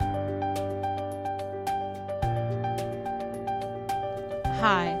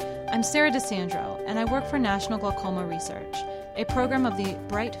Hi, I'm Sarah DeSandro, and I work for National Glaucoma Research, a program of the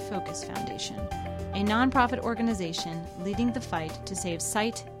Bright Focus Foundation, a nonprofit organization leading the fight to save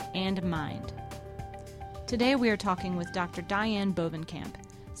sight and mind. Today we are talking with Dr. Diane Bovenkamp,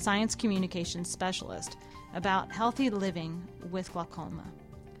 Science Communications Specialist, about healthy living with glaucoma.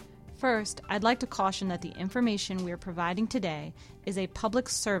 First, I'd like to caution that the information we are providing today is a public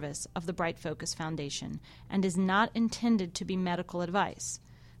service of the Bright Focus Foundation and is not intended to be medical advice,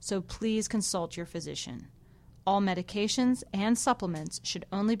 so please consult your physician. All medications and supplements should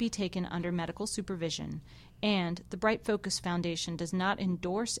only be taken under medical supervision, and the Bright Focus Foundation does not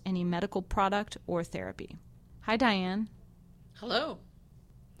endorse any medical product or therapy. Hi, Diane. Hello.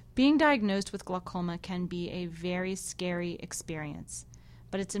 Being diagnosed with glaucoma can be a very scary experience.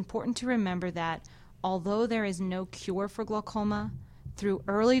 But it's important to remember that although there is no cure for glaucoma, through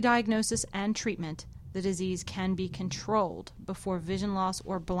early diagnosis and treatment, the disease can be controlled before vision loss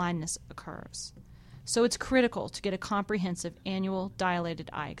or blindness occurs. So it's critical to get a comprehensive annual dilated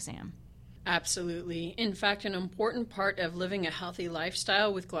eye exam. Absolutely. In fact, an important part of living a healthy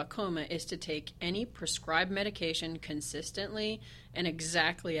lifestyle with glaucoma is to take any prescribed medication consistently and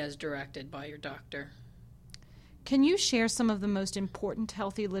exactly as directed by your doctor. Can you share some of the most important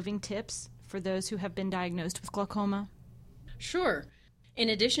healthy living tips for those who have been diagnosed with glaucoma? Sure. In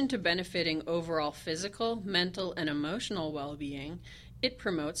addition to benefiting overall physical, mental, and emotional well-being, it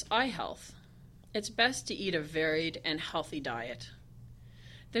promotes eye health. It's best to eat a varied and healthy diet.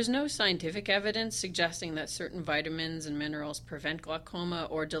 There's no scientific evidence suggesting that certain vitamins and minerals prevent glaucoma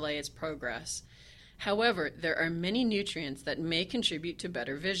or delay its progress. However, there are many nutrients that may contribute to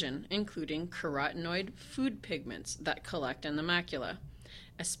better vision, including carotenoid food pigments that collect in the macula,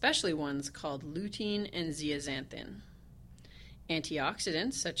 especially ones called lutein and zeaxanthin.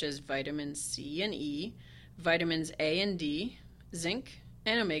 Antioxidants such as vitamins C and E, vitamins A and D, zinc,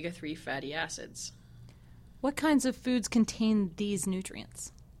 and omega-3 fatty acids. What kinds of foods contain these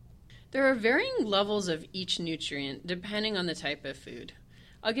nutrients? There are varying levels of each nutrient depending on the type of food.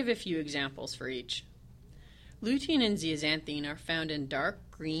 I'll give a few examples for each. Lutein and zeaxanthin are found in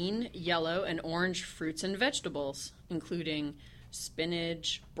dark green, yellow, and orange fruits and vegetables, including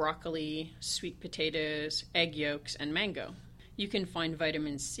spinach, broccoli, sweet potatoes, egg yolks, and mango. You can find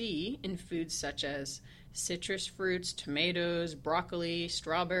vitamin C in foods such as citrus fruits, tomatoes, broccoli,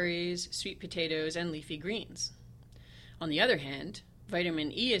 strawberries, sweet potatoes, and leafy greens. On the other hand,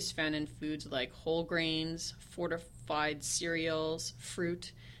 vitamin E is found in foods like whole grains, fortified cereals,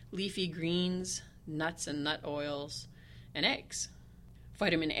 fruit, leafy greens, nuts and nut oils, and eggs.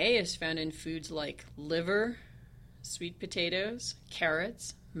 Vitamin A is found in foods like liver, sweet potatoes,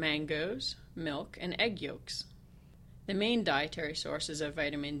 carrots, mangoes, milk, and egg yolks. The main dietary sources of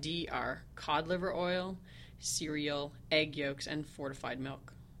vitamin D are cod liver oil, cereal, egg yolks, and fortified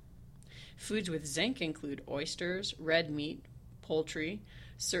milk. Foods with zinc include oysters, red meat, poultry,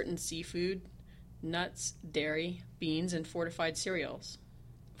 certain seafood, nuts, dairy, beans, and fortified cereals.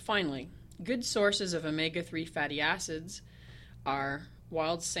 Finally, good sources of omega-3 fatty acids are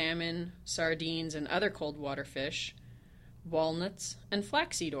wild salmon, sardines, and other cold water fish, walnuts, and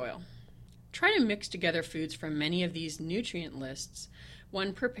flaxseed oil. Try to mix together foods from many of these nutrient lists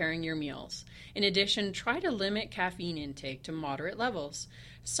when preparing your meals. In addition, try to limit caffeine intake to moderate levels.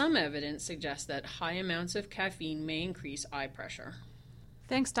 Some evidence suggests that high amounts of caffeine may increase eye pressure.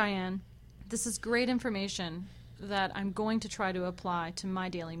 Thanks, Diane. This is great information that I'm going to try to apply to my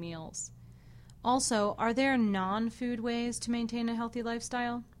daily meals. Also, are there non-food ways to maintain a healthy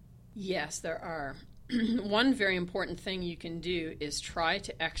lifestyle? Yes, there are. One very important thing you can do is try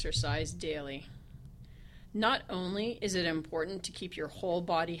to exercise daily. Not only is it important to keep your whole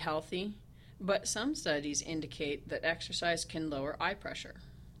body healthy, but some studies indicate that exercise can lower eye pressure.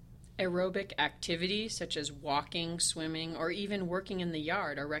 Aerobic activities such as walking, swimming, or even working in the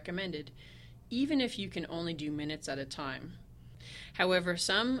yard are recommended, even if you can only do minutes at a time. However,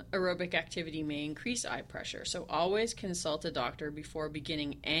 some aerobic activity may increase eye pressure, so always consult a doctor before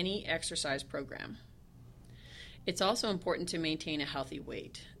beginning any exercise program. It's also important to maintain a healthy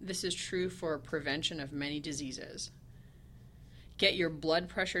weight. This is true for prevention of many diseases. Get your blood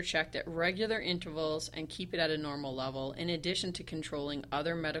pressure checked at regular intervals and keep it at a normal level, in addition to controlling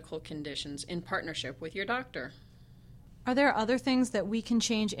other medical conditions in partnership with your doctor. Are there other things that we can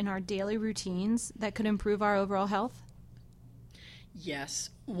change in our daily routines that could improve our overall health? Yes,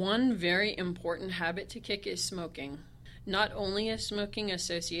 one very important habit to kick is smoking. Not only is smoking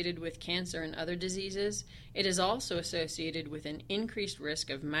associated with cancer and other diseases, it is also associated with an increased risk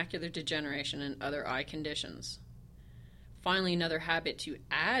of macular degeneration and other eye conditions. Finally, another habit to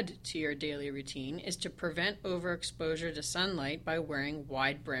add to your daily routine is to prevent overexposure to sunlight by wearing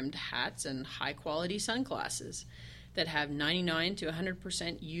wide-brimmed hats and high-quality sunglasses that have 99 to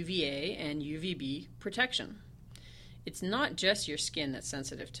 100% UVA and UVB protection. It's not just your skin that's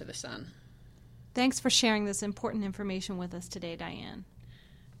sensitive to the sun. Thanks for sharing this important information with us today, Diane.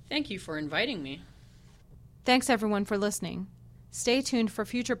 Thank you for inviting me. Thanks, everyone, for listening. Stay tuned for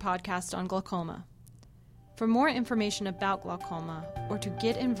future podcasts on glaucoma. For more information about glaucoma or to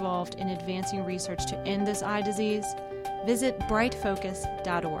get involved in advancing research to end this eye disease, visit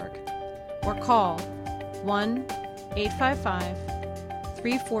brightfocus.org or call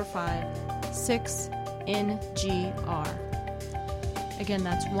 1-855-345-6NGR. Again,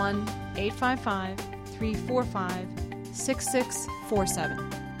 that's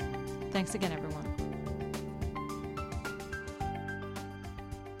 1-855-345-6647. Thanks again, everyone.